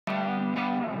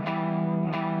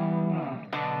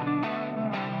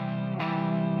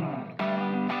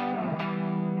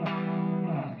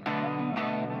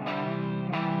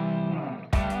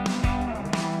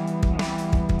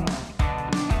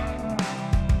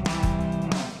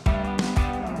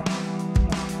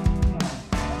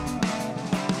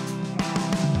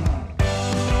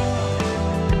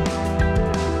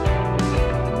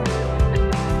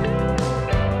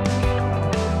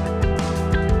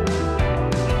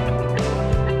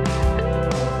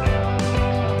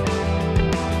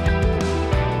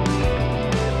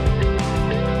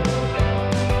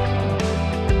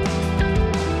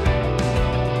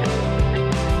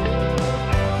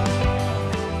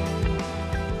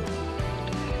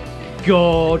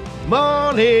Good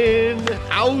morning!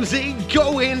 How's it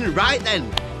going? Right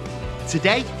then,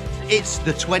 today it's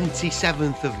the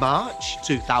 27th of March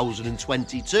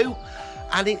 2022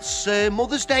 and it's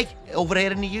Mother's Day over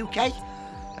here in the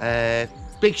UK.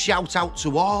 Big shout out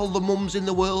to all the mums in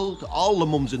the world,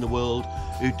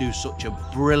 who do such a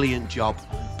brilliant job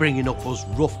bringing up us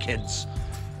rough kids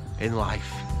in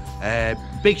life.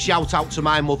 Big shout out to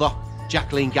my mother,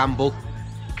 Jacqueline Gamble.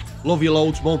 Love you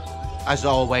loads, mum, as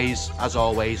always,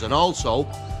 and also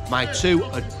my two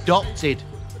adopted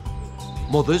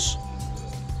mothers.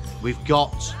 We've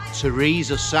got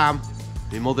Teresa Sam,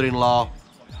 my mother-in-law.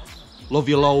 Love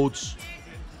you loads.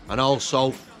 And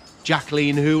also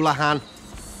Jacqueline Houlihan.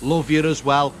 Love you as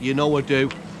well, you know I do.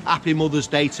 Happy Mother's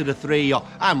Day to the three of you.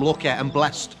 I'm lucky and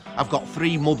blessed. I've got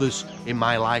three mothers in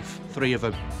my life, three of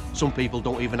them. Some people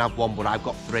don't even have one, but I've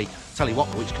got three. Tell you what,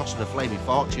 though, it's costing a flaming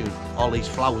fortune. All these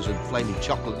flowers and flaming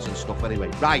chocolates and stuff anyway.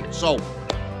 Right, so,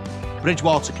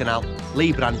 Bridgewater Canal,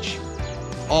 Leigh branch.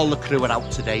 All the crew are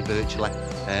out today virtually.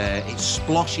 It's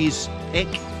Splosh's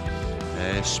Ick.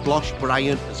 Splosh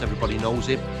Brian, as everybody knows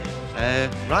him.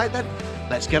 Right then,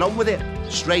 let's get on with it.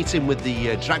 Straight in with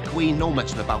the drag queen, no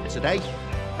messing about today.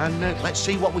 And let's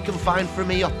see what we can find from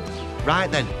here. Right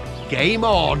then, game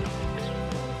on.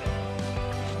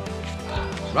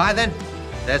 Right then,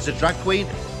 there's the drag queen.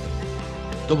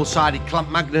 Double-sided clamp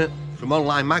magnet from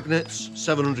Online Magnets,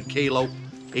 700 kilo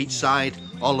each side.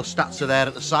 All the stats are there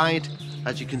at the side,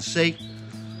 as you can see.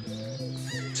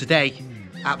 Today,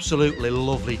 absolutely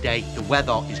lovely day. The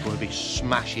weather is going to be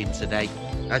smashing today.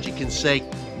 As you can see,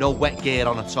 no wet gear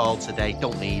on at all today,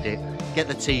 don't need it. Get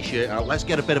the t-shirt out, let's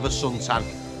get a bit of a suntan.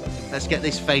 Let's get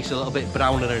this face a little bit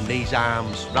browner and these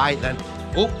arms. Right then,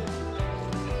 oh.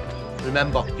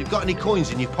 Remember, if you've got any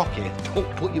coins in your pocket,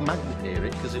 don't put your magnet near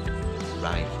it, because it...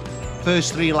 Right.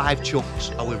 First three live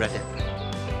chucks, are we ready?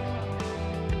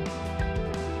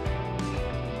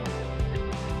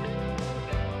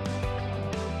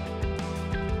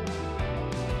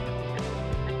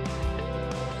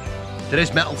 There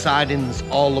is metal sidings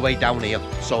all the way down here,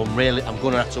 so I'm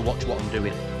going to have to watch what I'm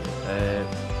doing.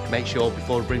 Make sure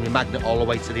before I bring my magnet all the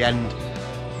way to the end,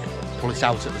 pull it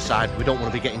out at the side. We don't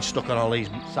want to be getting stuck on all these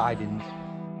sidings.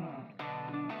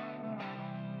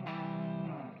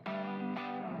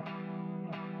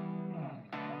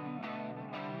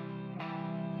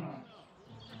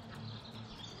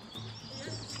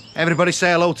 Everybody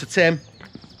say hello to Tim.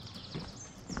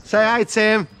 Say hi,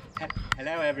 Tim.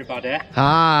 Hello, everybody.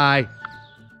 Hi.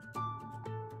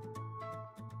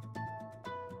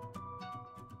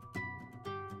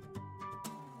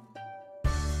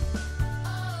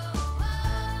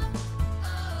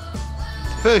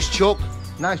 First chuck,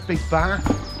 nice big bar.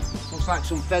 Looks like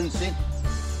some fencing.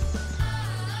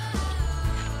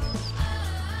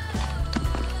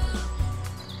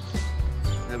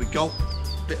 There we go.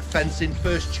 Bit of fencing,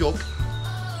 first chuck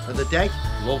of the day.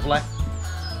 Lovely.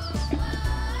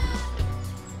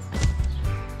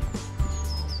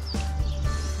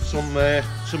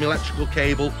 Some electrical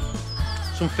cable,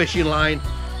 some fishing line,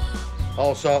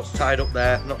 all sorts tied up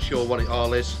there. Not sure what it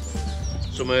all is.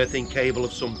 Some earthing cable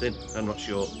of something, I'm not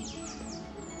sure.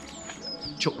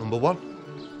 Chuck number one.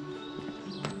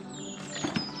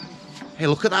 Hey,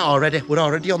 look at that already. We're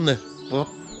already on the...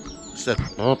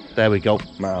 Oh, there we go.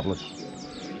 Marvellous.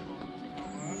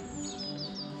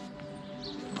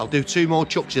 I'll do two more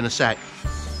chucks in a sec.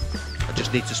 I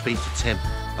just need to speak to Tim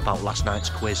about last night's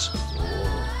quiz.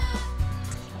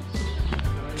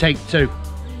 Take two.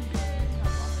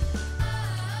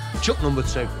 Chuck number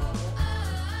two.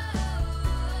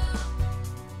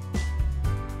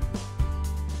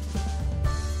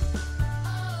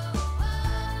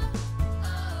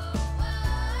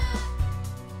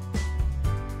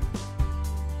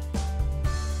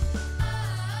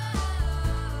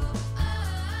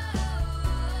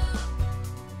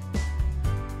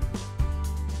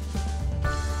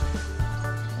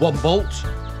 One bolt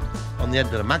on the end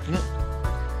of the magnet.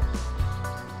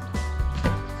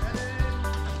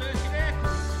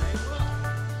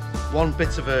 One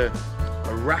bit of a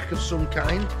rack of some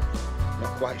kind.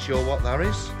 Not quite sure what that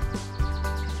is.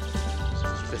 It's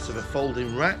a bit of a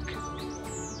folding rack.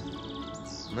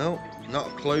 No, not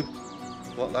a clue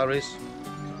what that is.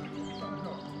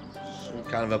 Some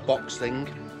kind of a box thing.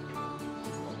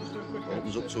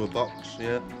 Opens up to a box,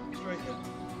 yeah.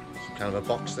 Kind of a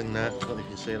box thing there. I don't know if you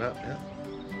can see that, yeah.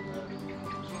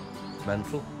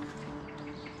 Mental.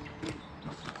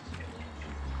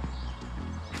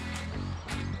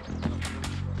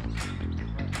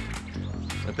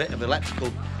 A bit of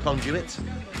electrical conduit.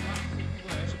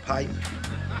 It's a pipe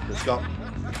that's got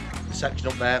a section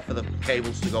up there for the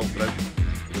cables to go through.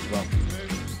 as well.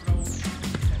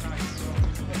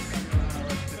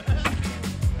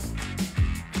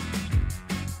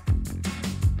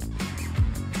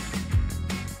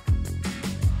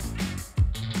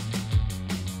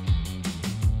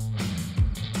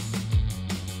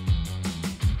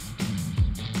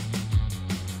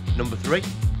 Number 3.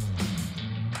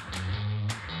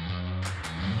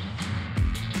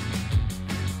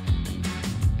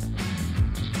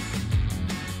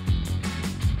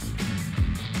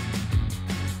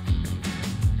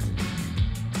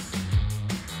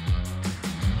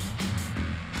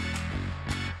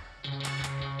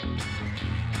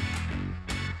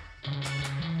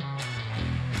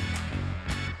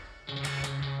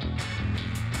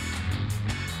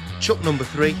 Chuck number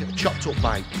 3, a chopped up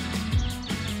bike.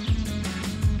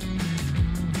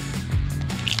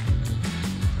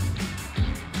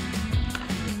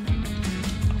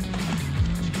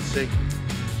 See,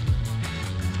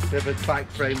 bit of a bike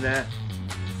frame there,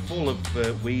 full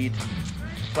of weed,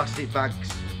 plastic bags.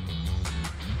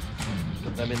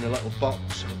 Put them in the little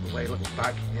box, out the way, little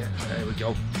bag. Yeah, there we go.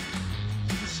 You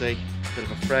can see, bit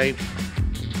of a frame.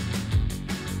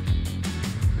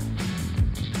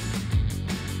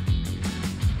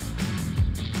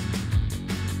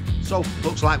 So,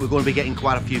 looks like we're going to be getting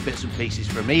quite a few bits and pieces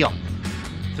from here.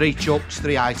 3 chucks,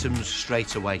 3 items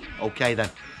straight away. Okay then.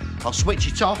 I'll switch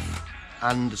it off,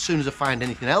 and as soon as I find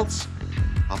anything else,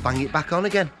 I'll bang it back on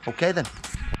again. Okay then.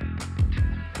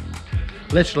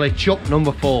 Literally chuck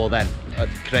number 4 then.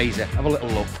 Crazy. Have a little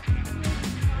look.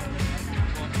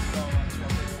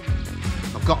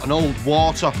 I've got an old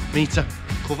water meter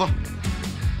cover,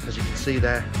 as you can see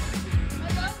there.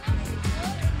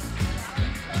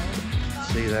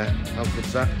 See there, how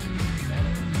good's that?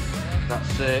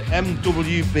 That's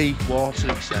MWB water,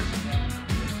 it says.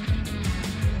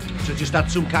 So just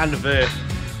had some kind of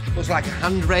looks like a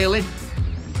hand railing,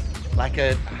 like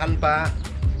a hand bar.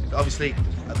 Obviously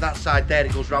at that side there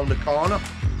it goes round the corner.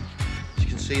 As you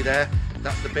can see there,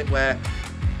 that's the bit where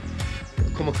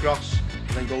it'll come across and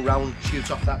then go round,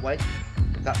 shoot off that way.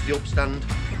 That's the upstand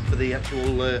for the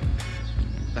actual the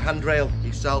handrail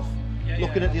itself.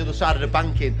 Looking at the other side of the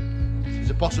banking, there's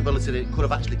a possibility that it could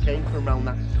have actually came from around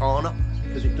that corner,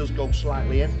 because it does go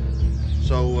slightly in.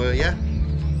 So yeah,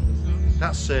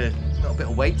 that's a little bit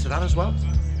of weight to that as well.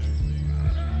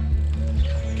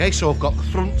 Okay, so I've got the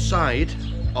front side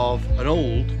of an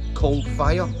old coal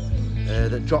fire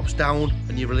that drops down,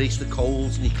 and you release the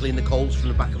coals and you clean the coals from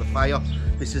the back of the fire.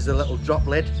 This is a little drop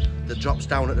lid that drops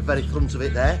down at the very front of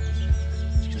it there.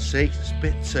 As you can see,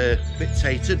 it's a bit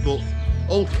tated, but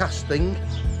old cast thing,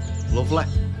 lovely.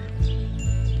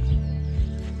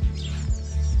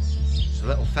 It's a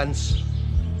little fence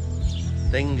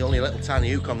thing, only a little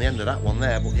tiny hook on the end of that one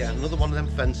there, but yeah, another one of them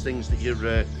fence things that you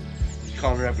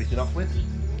corner everything off with.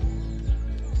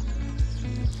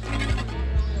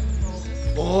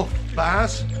 4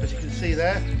 bars, as you can see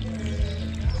there,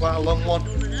 quite a long one.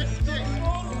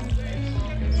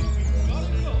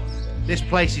 This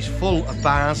place is full of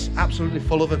bars, absolutely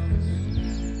full of them.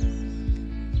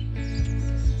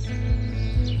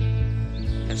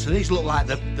 And so these look like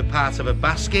the part of a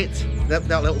basket. That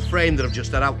little frame that I've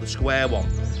just had out, the square one,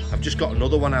 I've just got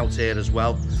another one out here as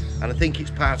well, and I think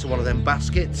it's part of one of them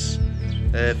baskets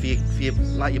for your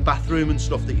like your bathroom and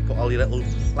stuff, that you put all your little,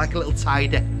 like a little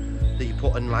tidy that you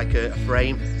put in like a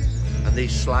frame, and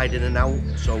these slide in and out.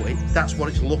 So that's what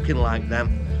it's looking like.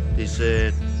 Them there's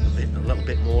a little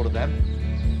bit more of them.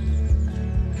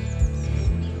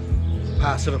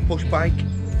 Parts of a push bike.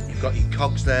 You've got your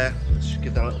cogs there. Let's just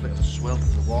give that a little bit of a swirl in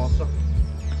the water.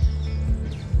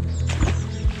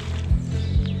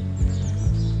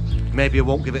 Maybe I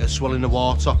won't give it a swirl in the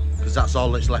water, because that's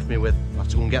all it's left me with. I'll have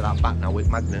to go and get that back now with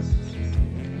magnet.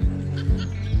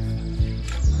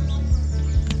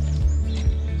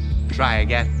 Try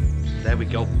again. There we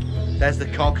go. There's the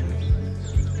cog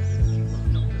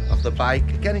of the bike.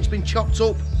 Again, it's been chopped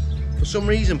up. For some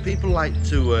reason, people like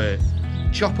to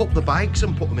chop up the bikes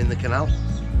and put them in the canal.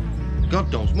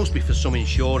 God knows, must be for some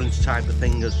insurance type of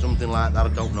thing or something like that, I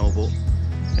don't know, but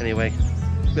anyway,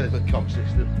 bit of a cog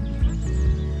system.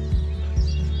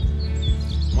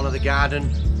 One of the garden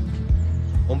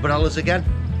umbrellas again,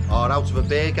 or out of a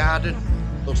beer garden.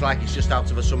 Looks like it's just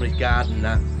out of somebody's garden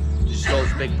now. Just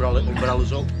those big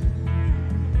umbrellas up.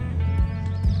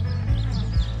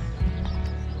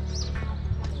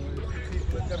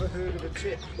 Never heard of a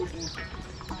tip.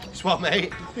 It's what,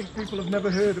 mate? I think people have never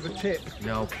heard of a tip.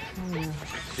 No.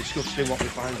 Disgusting what we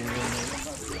find in here, mate.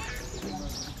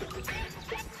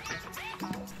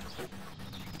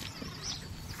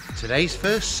 Today's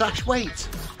first sash weight.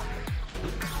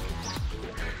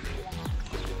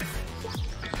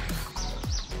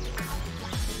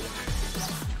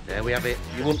 There we have it.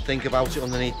 You wouldn't think about it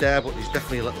underneath there, but there's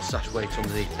definitely a little sash weight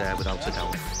underneath there without a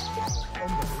doubt.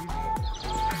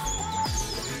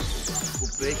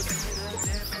 Could be.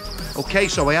 Okay,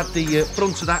 so I had the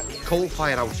front of that coal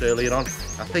fire out earlier on.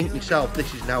 I think myself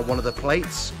this is now one of the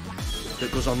plates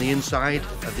that goes on the inside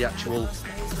of the actual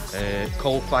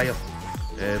coal fire,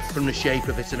 from the shape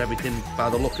of it and everything, by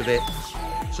the look of it.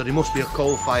 So there must be a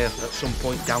coal fire at some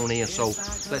point down here, so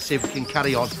let's see if we can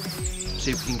carry on,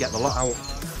 see if we can get the lot out.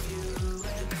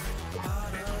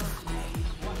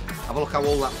 Have a look how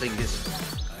old that thing is.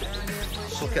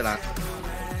 Just look at that.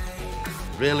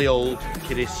 Really old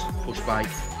kiddies push bike.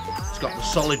 It's got the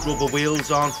solid rubber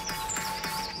wheels on.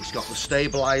 It's got the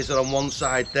stabiliser on one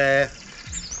side there.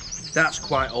 That's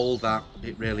quite old, that.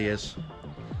 It really is.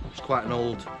 It's quite an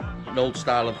old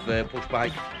style of push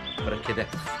bike for a kiddie.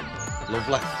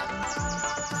 Lovely.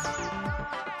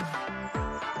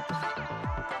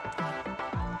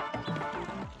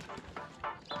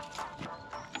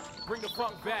 Bring the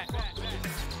funk back.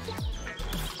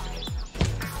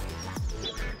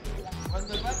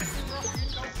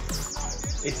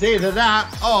 It's either that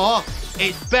or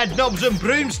it's bed knobs and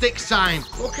broomsticks time.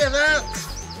 Look at that.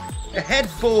 A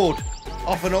headboard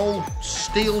off an old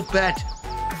steel bed.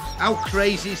 How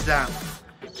crazy is that?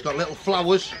 It's got little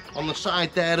flowers on the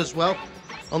side there as well,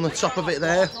 on the top of it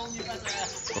there.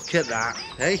 Look at that,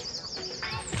 eh?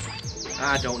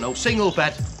 I don't know, single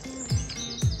bed.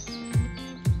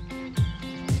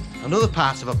 Another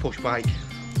part of a push bike.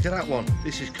 Look at that one.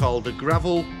 This is called a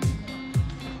gravel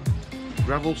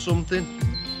something.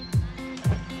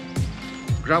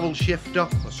 Gravel shifter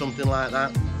or something like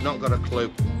that. Not got a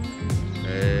clue.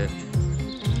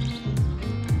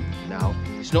 Now,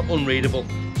 it's not unreadable,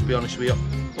 to be honest with you.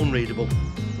 Unreadable.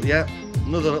 But yeah,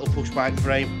 another little push bike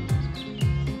frame.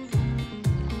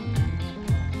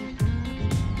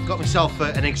 Got myself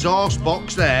an exhaust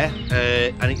box there,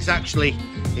 and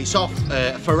it's off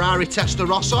a Ferrari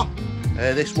Testarossa.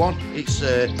 This one, it's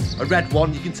a red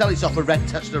one. You can tell it's off a red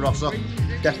Testarossa,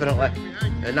 definitely.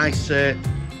 A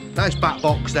nice back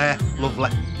box there, lovely.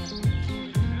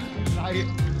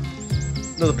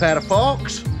 Another pair of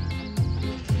forks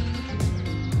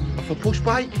off a push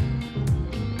bike.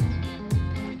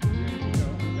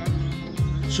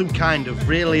 Some kind of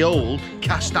really old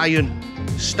cast iron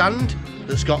stand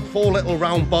that's got 4 little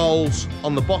round balls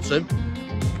on the bottom.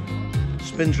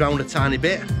 Spins round a tiny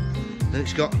bit. Then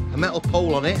it's got a metal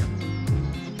pole on it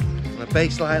and a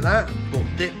base like that, but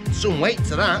some weight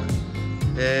to that.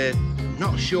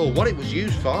 Not sure what it was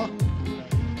used for.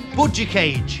 Budgie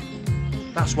cage.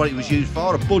 That's what it was used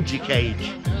for, a budgie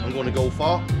cage. I'm going to go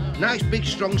for. Nice big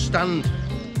strong stand.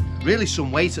 Really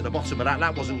some weight at the bottom of that.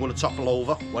 That wasn't going to topple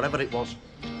over, whatever it was.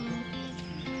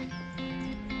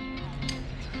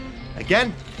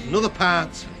 Again, another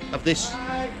part of this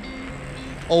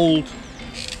old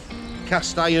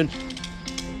cast iron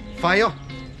fire,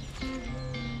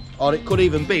 or it could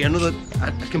even be a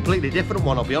completely different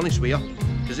one, I'll be honest with you,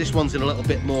 because this one's in a little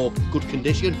bit more good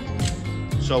condition.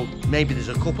 So maybe there's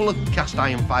a couple of cast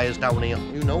iron fires down here,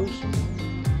 who knows.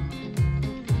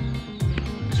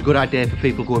 It's a good idea for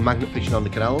people going magnet fishing on the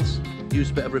canals.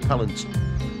 Use a bit of repellent.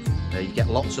 You get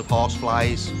lots of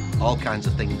horseflies, all kinds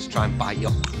of things try and bite you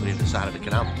when you're on the side of the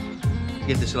canal.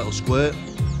 Give this a little squirt,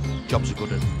 job's a good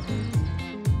one.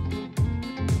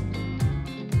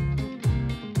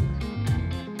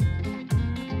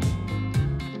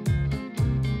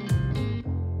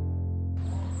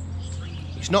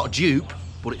 It's not a dupe,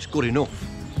 but it's good enough.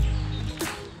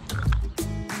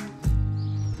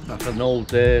 That's an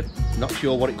old, not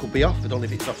sure what it could be off. I don't know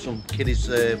if it's off some kiddie's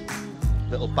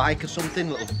little bike or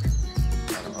something, I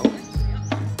don't know,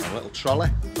 a little trolley,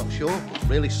 not sure.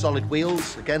 Really solid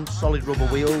wheels, again, solid rubber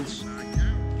wheels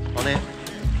on it.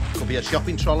 Could be a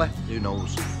shopping trolley, who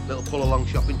knows. Little pull along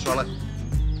shopping trolley.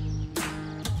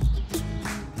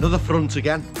 Another front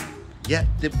again. Yeah,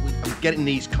 I'm getting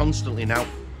these constantly now.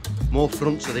 More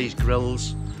fronts of these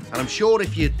grills, and I'm sure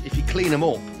if you clean them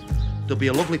up, there'll be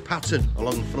a lovely pattern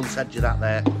along the front edge of that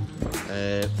there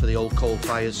for the old coal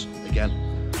fires again.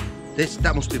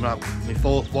 That must be my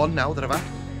 4th one now that I've had.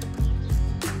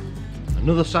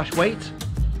 Another sash weight,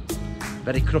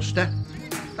 very crusty.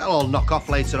 That'll all knock off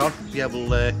later on. Be able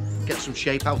to get some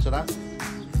shape out of that.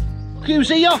 Who's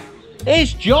here?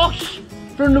 It's Josh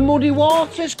from the Muddy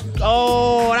Waters.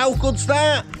 Oh, how good's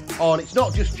that? Oh, and it's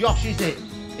not just Josh, is it?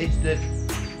 It's the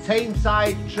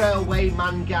Tameside Trailway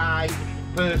Man Guy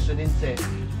person, isn't it?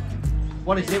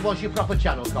 What is it? What's your proper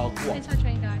channel called? What? Tameside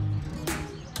Train Guy.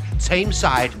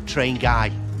 Tameside Train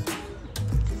Guy.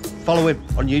 Follow him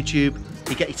on YouTube.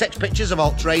 He takes pictures of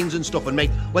all trains and stuff, and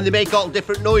when they make all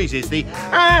different noises, the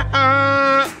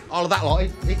all of that lot.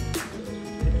 It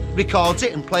records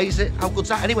it and plays it. How good's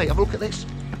that? Anyway, have a look at this.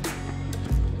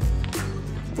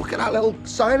 Look at that little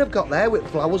sign I've got there with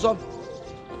flowers on.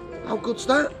 How good's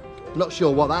that? Not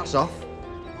sure what that's off,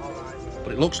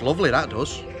 but it looks lovely, that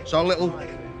does. So a little,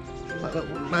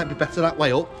 might be better that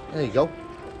way up. There you go.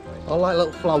 All like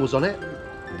little flowers on it.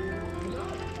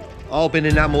 All been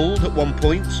enamelled at one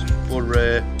point, but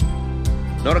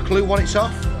not a clue what it's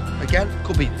off. Again,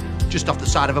 could be just off the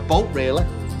side of a boat, really.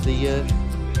 The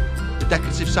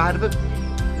decorative side of it.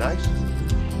 Nice.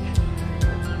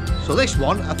 So this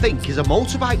one, I think, is a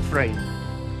motorbike frame.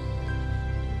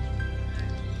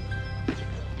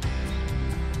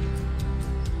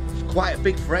 It's quite a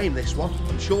big frame, this one.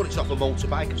 I'm sure it's off a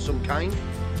motorbike of some kind.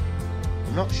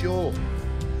 I'm not sure.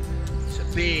 It's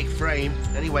a big frame.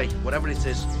 Anyway, whatever it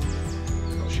is.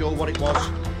 Not sure what it was.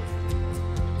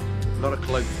 Not a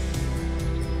clue.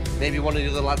 Maybe one of the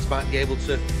other lads might be able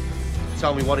to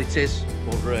tell me what it is.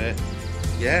 But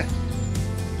yeah,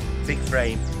 big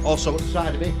frame. Also at the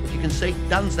side of it, as you can see,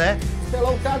 Dan's there. Say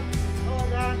hello, Dan. Hello,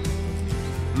 Dan.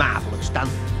 Marvellous, Dan.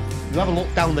 You have a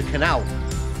look down the canal,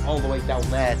 all the way down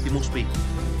there. There must be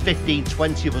 15,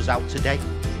 20 of us out today.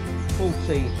 Full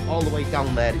team, all the way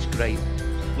down there. It's great.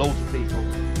 Loads of people.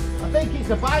 I think it's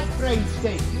a bike frame,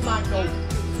 Steve. You might know.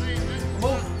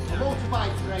 A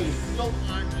motorbike frame. So,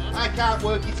 I can't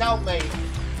work it out, mate.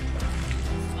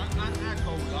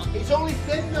 It's only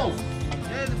thin though.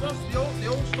 Yeah, the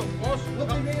old stuff was.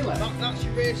 Lovely, really. That's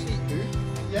your rear seat, dude.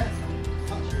 Yeah.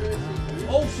 That's your rear seat, dude.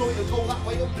 Also, it'll go that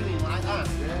way up in like that.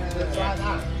 Yeah, Like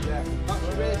that. Yeah, that's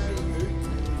your rear seat, dude.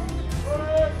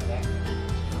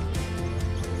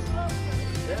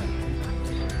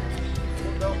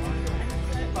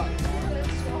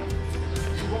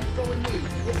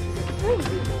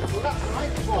 Well, that's the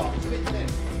right spot.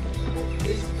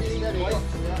 It's fitting in.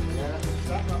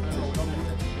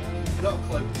 Not a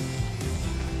clue.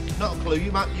 Not a clue.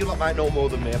 You lot might know more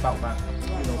than me about that.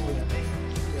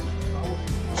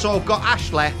 So I've got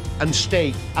Ashley and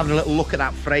Steve having a little look at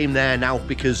that frame there now,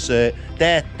 because they're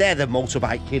the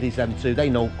motorbike kiddies, them two. They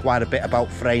know quite a bit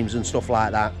about frames and stuff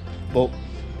like that. But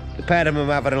the pair of them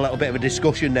are having a little bit of a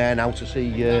discussion there now to see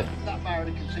That bar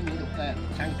can sing it up there.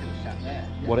 The tanker sat there.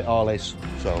 what it all is.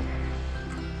 So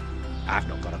I've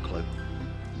not got a clue.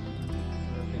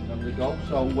 There we go.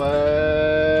 So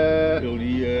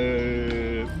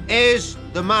here's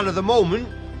the man of the moment,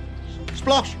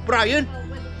 Splosh Brian.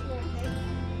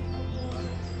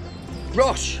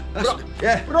 Brosh.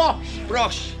 Yeah.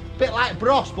 Brosh. Bit like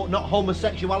Bros, but not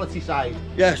homosexuality side.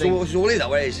 Yeah, so we'll leave that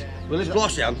where it is. Well, it's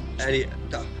Brosh him, and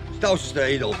that was just there,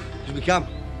 you know, because we can.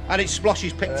 And it's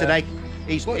Splosh's pick today.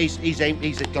 He's got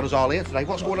us all here today.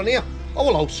 What's going on here? Oh,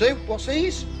 hello, Sue. What's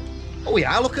these? Oh,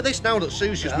 yeah, look at this now that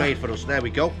Sue's just made for us. There we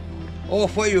go. Oh, I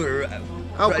thought you were...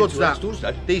 How good's that?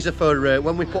 Then. These are for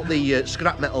when we put the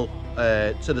scrap metal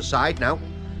to the side now.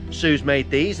 Sue's made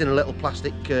these in little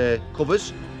plastic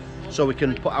covers, so we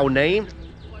can put our name,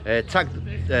 tag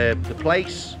the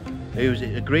place, who's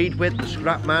it agreed with, the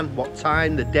scrap man, what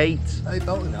time, the date. How you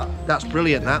building that? That's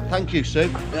brilliant, that. Thank you, Sue.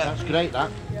 Yeah. That's great,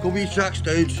 that. Cover your tracks,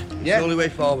 dudes. Yeah. It's the only way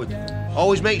forward.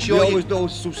 Always make sure You always know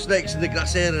some snakes in the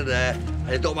grass area there, and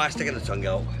they don't mind sticking the tongue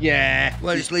out. Yeah.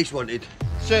 Well, it's least wanted.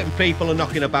 Certain people are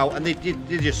knocking about and they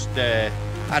just,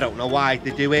 I don't know why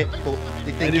they do it, but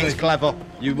they think Anyway. it's clever.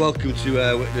 You're welcome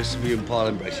to witness me and Paul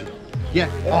embracing. Yeah.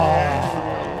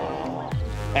 Oh.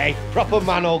 Hey, proper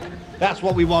man hug. That's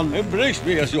what we want. Embrace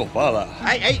me as your father.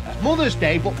 Hey, it's Mother's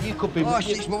Day, but you could be... Oh,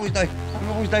 shit, it's Mother's Day. Happy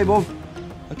Mother's Day, Mum.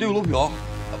 I do love you all.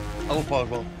 I love Paul as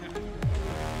well.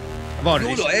 I've already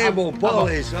You're not here, Mum. Paul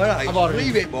is. Alright, I've already-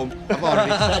 leave it, Mum. I've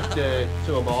already said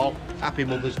to them all, Happy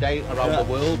Mother's Day around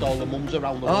the world, all the mums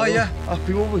around the world. Oh, yeah.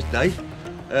 Happy Mother's Day.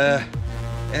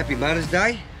 Happy Mother's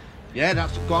Day. Yeah,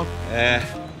 that's gone.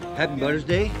 Happy Mother's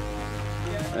Day.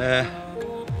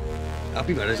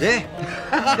 Happy Mother's Day.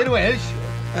 Anyway,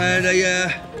 And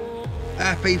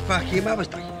happy fucking Mother's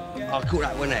Day. I'll cut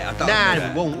that one out. nah,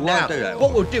 we won't now. do that.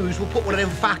 What we'll do is we'll put one of them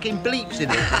fucking bleeps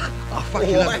in it. I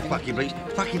fucking love the fucking bleach.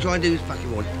 Fucking try and do this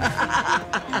fucking one.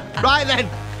 Right then,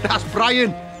 that's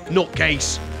Brian,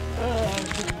 nutcase.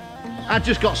 I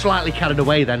just got slightly carried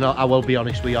away then, I will be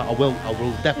honest with you. I will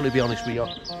definitely be honest with you.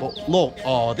 But look,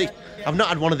 I've not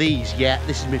had one of these yet.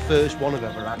 This is my first one I've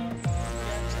ever had.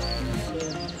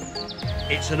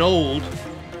 It's an old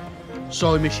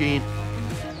sewing machine.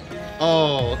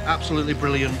 Oh, absolutely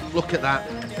brilliant. Look at that.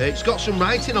 It's got some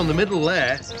writing on the middle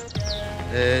there.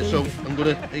 So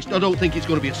I don't think it's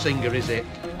gonna be a singer, is it?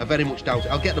 I very much doubt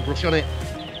it. I'll get the brush on it.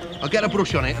 I'll get a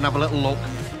brush on it and have a little look.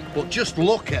 But just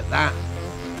look at that.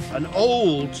 An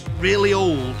old, really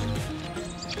old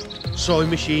sewing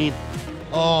machine.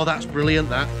 Oh, that's brilliant,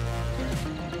 that.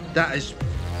 That is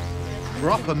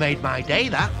proper made my day,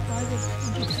 that.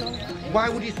 Why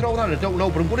would you throw that? I don't know,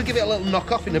 but I'm going to give it a little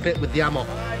knock off in a bit with the ammo.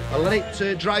 I'll let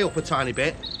it dry up a tiny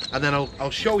bit, and then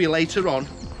I'll show you later on.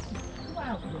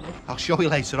 I'll show you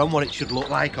later on what it should look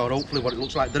like, or hopefully what it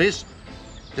looks like. There is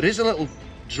a little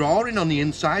drawing on the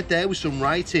inside there with some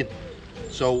writing.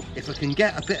 So if I can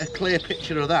get a bit of clear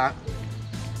picture of that,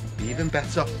 even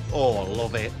better. Oh, I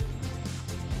love it.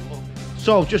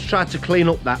 So I've just tried to clean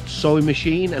up that sewing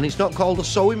machine, and it's not called a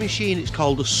sewing machine, it's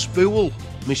called a spool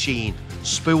machine.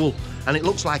 Spool. And it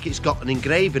looks like it's got an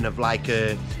engraving of like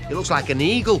it looks like an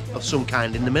eagle of some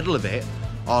kind in the middle of it,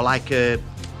 or like a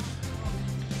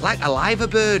liver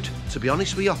bird, to be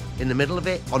honest with you, in the middle of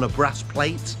it on a brass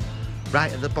plate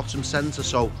right at the bottom centre.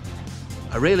 So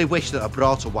I really wish that I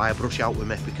brought a wire brush out with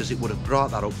me, because it would have brought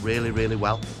that up really, really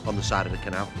well on the side of the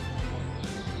canal.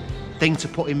 Thing to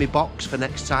put in my box for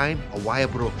next time, a wire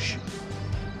brush.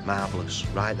 Marvellous.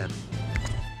 Right then.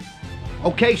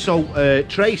 Okay, so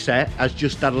Tracy has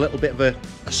just had a little bit of a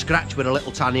scratch with a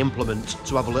little tiny implement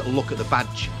to have a little look at the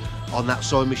badge on that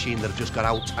sewing machine that I've just got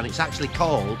out, and it's actually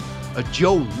called a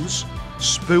Jones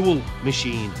spool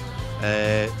machine.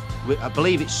 I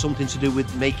believe it's something to do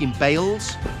with making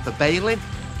bales for baling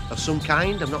of some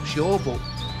kind. I'm not sure, but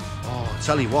oh, I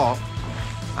tell you what,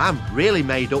 I'm really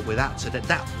made up with that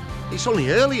today. It's only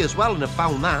early as well, and I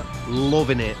found that,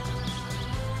 loving it.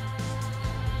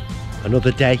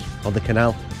 Another day on the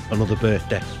canal, another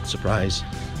birthday surprise.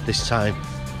 This time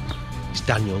it's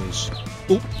Daniel's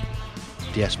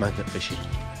DS magnet fishing.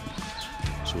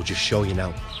 So we'll just show you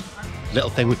now. Little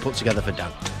thing we put together for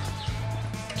Dan,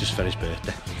 just for his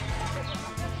birthday.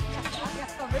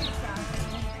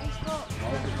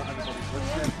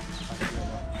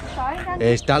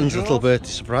 Here's Dan's little birthday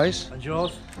surprise. And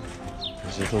yours?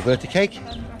 His little birthday cake.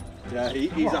 Yeah,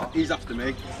 he's after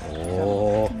me.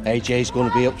 Oh, AJ's going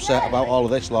to be upset about all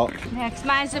of this lot. Next,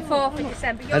 mine's the 4th of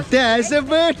December. And there's a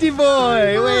birthday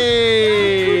boy!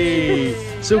 Whee!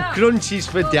 Some crunchies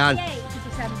for Dan. 8th of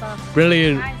December.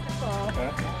 Brilliant. Mine's the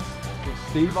 4th.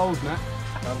 Steve O's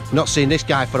next. Not seen this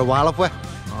guy for a while, have we?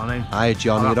 Morning. Hi,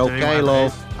 John. You okay,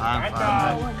 love? I'm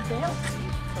fine.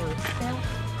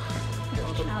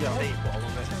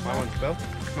 My one's Bill.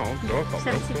 No, I'm sure I've got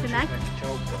Bill. 17th of May.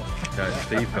 Yeah,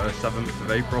 Steve, 7th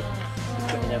of April.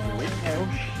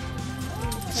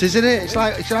 Isn't it?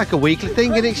 It's like a weekly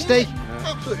thing, isn't it, Steve?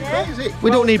 Absolutely crazy.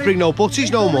 We don't need to bring no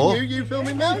butties no more. You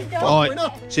filming me? Oh,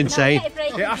 it's insane.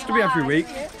 It has to be every week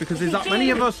because there's that many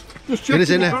of us. Just It is, checking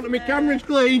isn't in it? front of me, camera's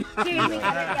clean. June, we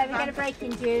get a break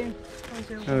in June.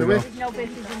 There's no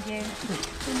business in June.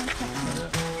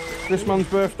 This man's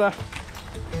birthday.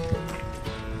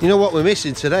 You know what we're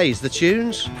missing today is the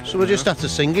tunes, so we'll just have to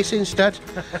sing it instead.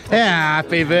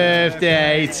 Happy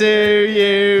birthday to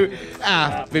you,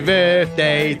 happy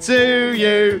birthday to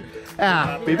you,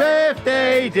 happy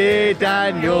birthday dear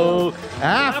Daniel,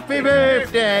 happy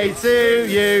birthday to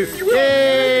you.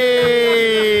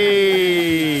 Yay!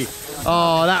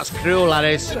 Oh, that's cruel, that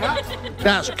is.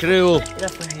 That's cruel.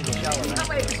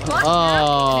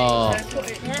 Oh.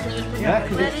 Yeah,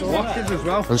 because it's washes as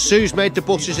well. And Sue's made the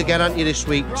buses again, hasn't you, this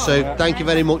week? So thank you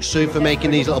very much, Sue, for making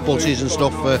these little buses and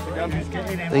stuff for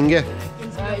Inga.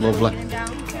 Lovely.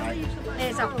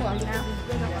 Here's our one now.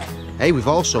 Hey, we've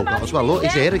also got as well, look,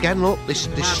 he's here again, look, this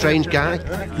strange guy,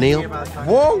 Neil.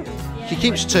 Whoa! He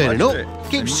keeps turning up,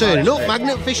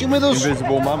 magnet fishing with us.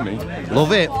 Invisible man, me.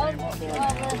 Love it.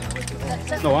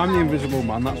 No, I'm the invisible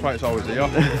man, that's why it's always here. I'll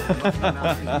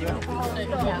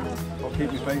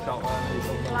keep your face out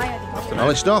there.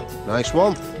 Alistair, nice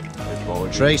one.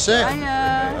 Tracy.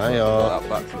 Hiya.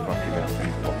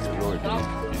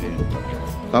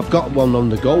 I've got one on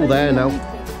the go there now.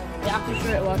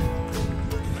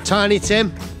 Tiny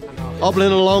Tim,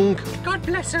 hobbling along. God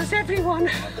bless us, everyone.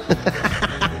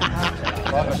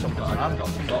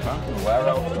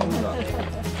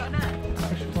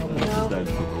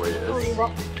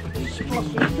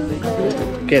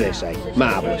 Get this, eh?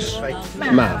 Marvellous.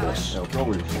 Marvellous.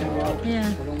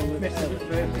 Yeah.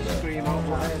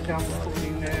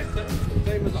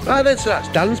 Right then, so that's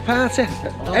Dan's party.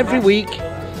 Every week,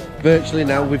 virtually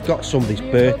now, we've got somebody's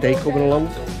birthday coming along.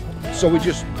 So we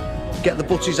just get the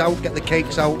butties out, get the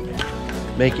cakes out,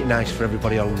 make it nice for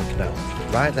everybody on the canal.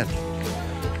 Right then.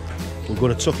 We're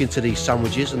going to tuck into these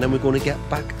sandwiches and then we're going to get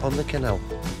back on the canal.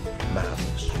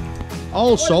 Marvellous.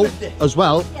 Also, as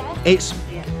well, it's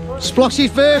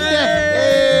Sploshy's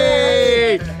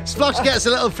birthday! Hey! Splosh gets a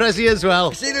little prezzy as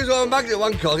well. See, there's one magnet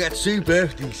one call, get 2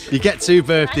 birthdays. You get 2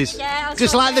 birthdays. Yeah,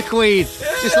 just like the Queen.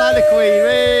 Just like the Queen.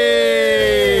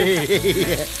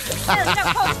 Hey!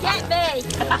 Get me.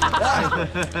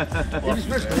 You just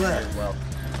missed the leg. Well.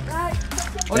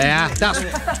 Yeah,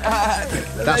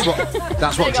 that's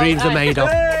what dreams are made of.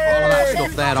 All of that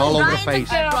stuff there, all over the face.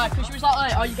 Right, because she was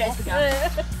like, oh, you get it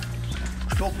again.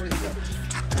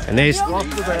 And there's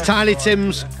Tiny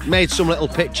Tim's made some little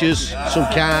pictures, some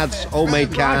cards,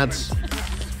 homemade cards.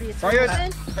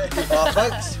 Oh,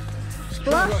 thanks.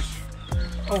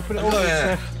 Open it up, it's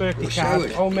a birthday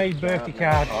card, homemade birthday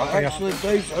card. Excellent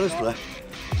days, honestly.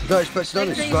 Don't expect to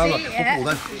this as well, like a football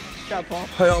then.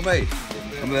 Hey, oh mate,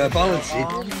 I'm balancing.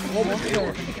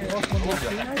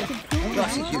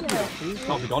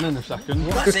 I'll be gone in a second.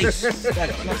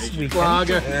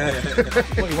 Lager.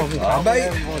 Oh,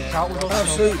 mate,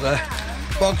 absolutely.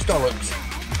 Bog Stollocks.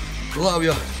 Love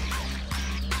you.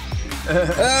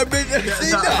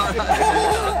 See that?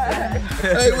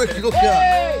 Hey, Wiki, look at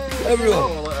that.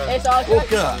 Everyone. It's our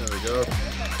Look at that. There we go.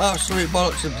 Absolute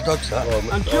bollocks of the dog's that.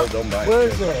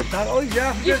 Where's it? Oh,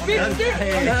 yeah.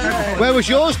 Where was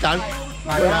yours, Dan?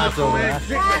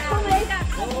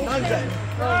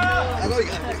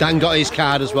 Dan got his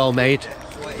card as well made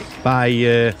by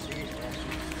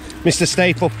Mr.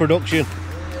 Stay Puft Production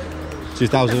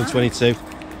 2022.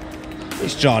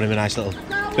 He's drawn him a nice little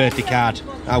birthday card.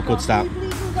 How good's that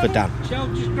for Dan?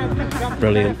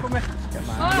 Brilliant.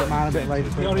 Get mine a bit later.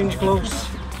 The orange gloves.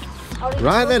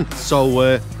 Right then, so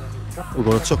we're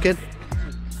going to tuck in.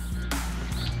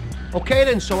 Okay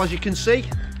then, so as you can see,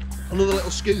 another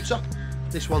little scooter.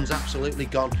 This one's absolutely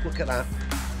gone. Look at that.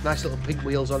 Nice little pink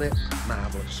wheels on it.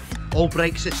 Marvellous. All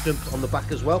brake system on the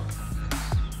back as well.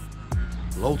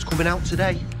 Loads coming out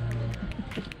today.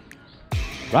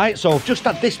 Right, so I've just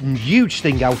had this huge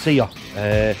thing out here.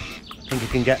 I think I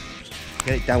can get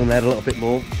it down there a little bit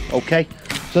more. Okay,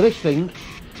 so this thing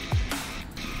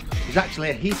is actually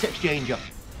a heat exchanger.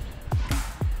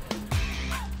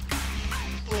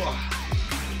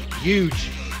 Huge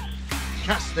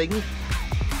cast thing.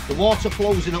 The water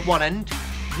flows in at one end,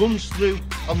 runs through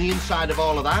on the inside of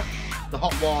all of that, the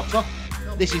hot water.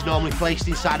 This is normally placed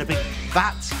inside a big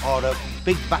vat or a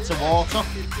big vat of water,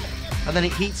 and then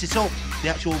it heats it up, the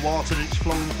actual water that's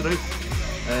flowing through.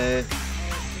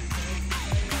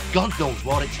 God knows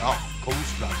what it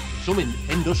comes from. Some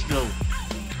industrial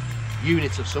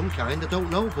unit of some kind, I don't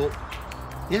know, but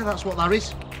yeah, that's what that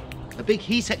is. A big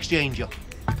heat exchanger.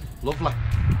 Lovely.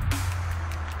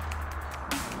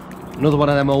 Another one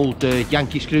of them old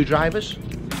Yankee screwdrivers,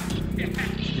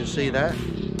 as you can see there.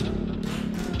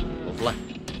 Lovely.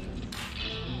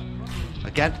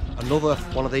 Again, another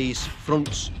one of these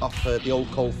fronts off the old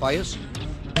coal fires.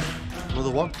 Another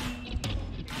one.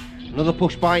 Another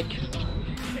push bike.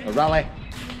 A rally.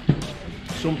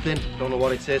 Something, don't know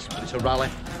what it is, but it's a rally.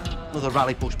 Another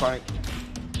rally push bike.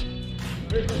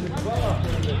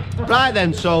 Right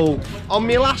then, so on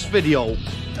my last video,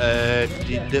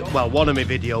 well, one of my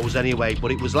videos anyway,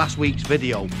 but it was last week's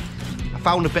video, I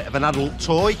found a bit of an adult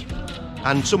toy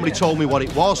and somebody told me what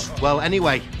it was. Well,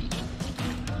 anyway,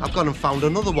 I've gone and found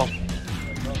another one.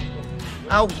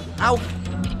 Ow.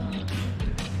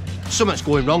 Something's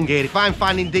going wrong here. If I'm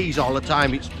finding these all the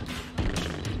time, it's...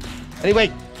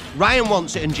 Anyway, Ryan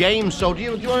wants it and James, so do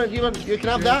you can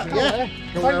have that, yeah?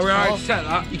 Right, set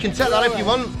that. You can take that if you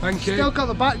want. Thank you. Still got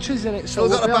the batteries in it, so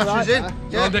Still got the batteries in.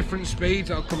 Yeah. All different speeds,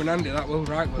 that'll come in handy, that will,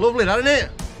 right? Well. Lovely, that, isn't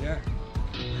it? Yeah.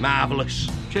 Marvellous.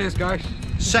 Cheers, guys.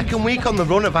 Second week on the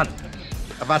run I've had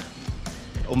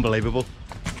unbelievable.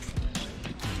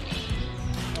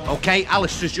 Okay,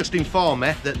 Alistair's just informed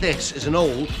me that this is an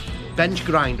old bench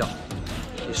grinder.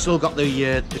 It's still got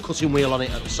the cutting wheel on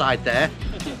it at the side there.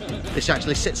 This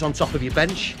actually sits on top of your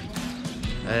bench.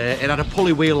 It had a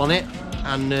pulley wheel on it,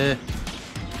 and at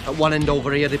one end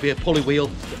over here there'd be a pulley wheel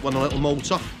on a little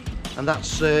motor, and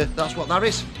that's what that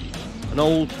is. An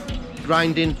old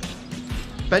grinding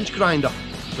bench grinder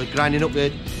for grinding up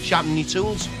sharpening your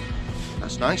tools.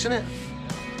 That's nice, isn't it?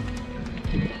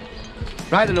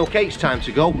 Right then, okay, it's time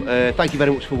to go. Thank you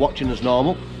very much for watching as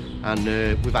normal, and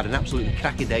we've had an absolutely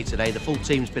cracking day today. The full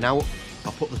team's been out.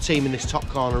 I'll put the team in this top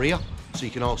corner here so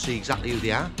you can all see exactly who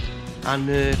they are, and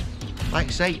like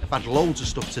I say, I've had loads of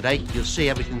stuff today. You'll see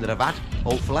everything that I've had,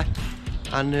 hopefully,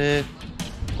 and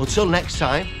until next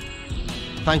time,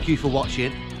 thank you for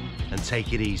watching and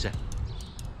take it easy.